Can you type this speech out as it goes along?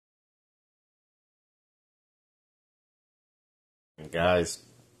guys.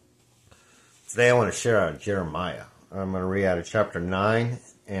 Today I want to share out of Jeremiah. I'm going to read out of chapter 9,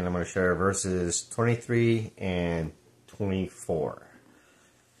 and I'm going to share verses 23 and 24.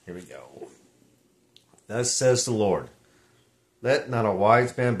 Here we go. Thus says the Lord, let not a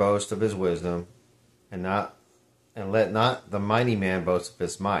wise man boast of his wisdom, and let not the mighty man boast of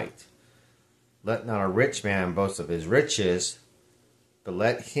his might. Let not a rich man boast of his riches, but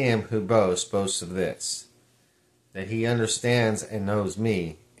let him who boasts boast of this, that he understands and knows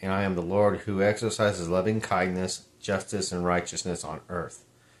me, and I am the Lord who exercises loving kindness, justice, and righteousness on earth.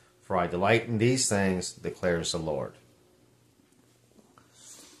 For I delight in these things, declares the Lord.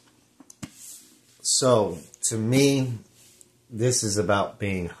 So, to me, this is about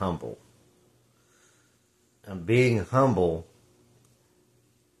being humble. And being humble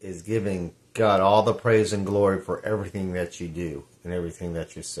is giving God all the praise and glory for everything that you do and everything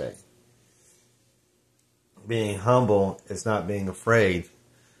that you say. Being humble is not being afraid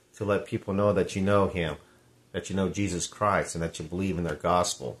to let people know that you know Him, that you know Jesus Christ, and that you believe in their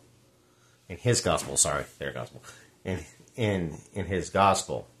gospel. In His gospel, their gospel. In His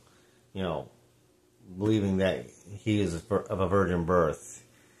gospel. You know, believing that He is of a virgin birth,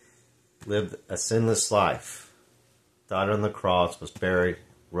 lived a sinless life, died on the cross, was buried,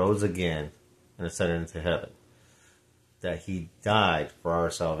 rose again, and ascended into heaven. That He died for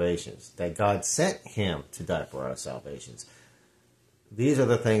our salvations. That God sent Him to die for our salvations. These are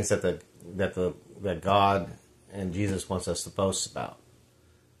the things that God and Jesus wants us to boast about.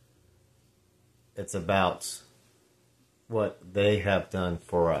 It's about what they have done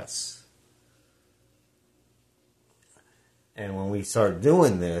for us. And when we start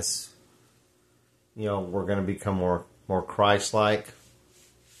doing this, you know, we're going to become more Christ-like,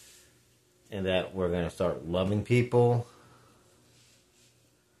 and that we're going to start loving people.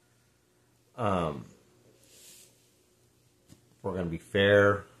 We're going to be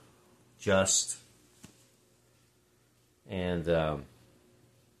fair, just, and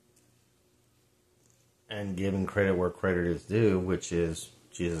giving credit where credit is due, which is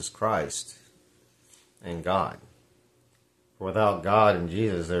Jesus Christ and God. For without God and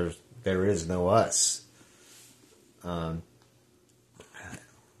Jesus, there is no us.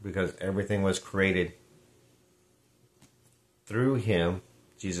 Because everything was created through Him,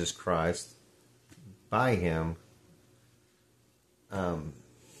 Jesus Christ, by Him,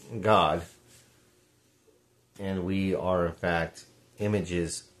 God, and we are in fact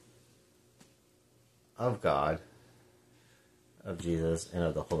images of God, of Jesus, and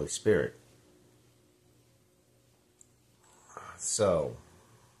of the Holy Spirit. So,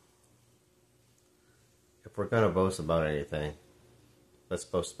 if we're going to boast about anything, let's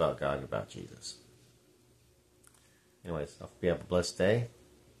boast about God and about Jesus. Anyways, I hope you have a blessed day,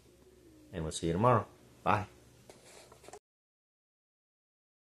 and we'll see you tomorrow. Bye.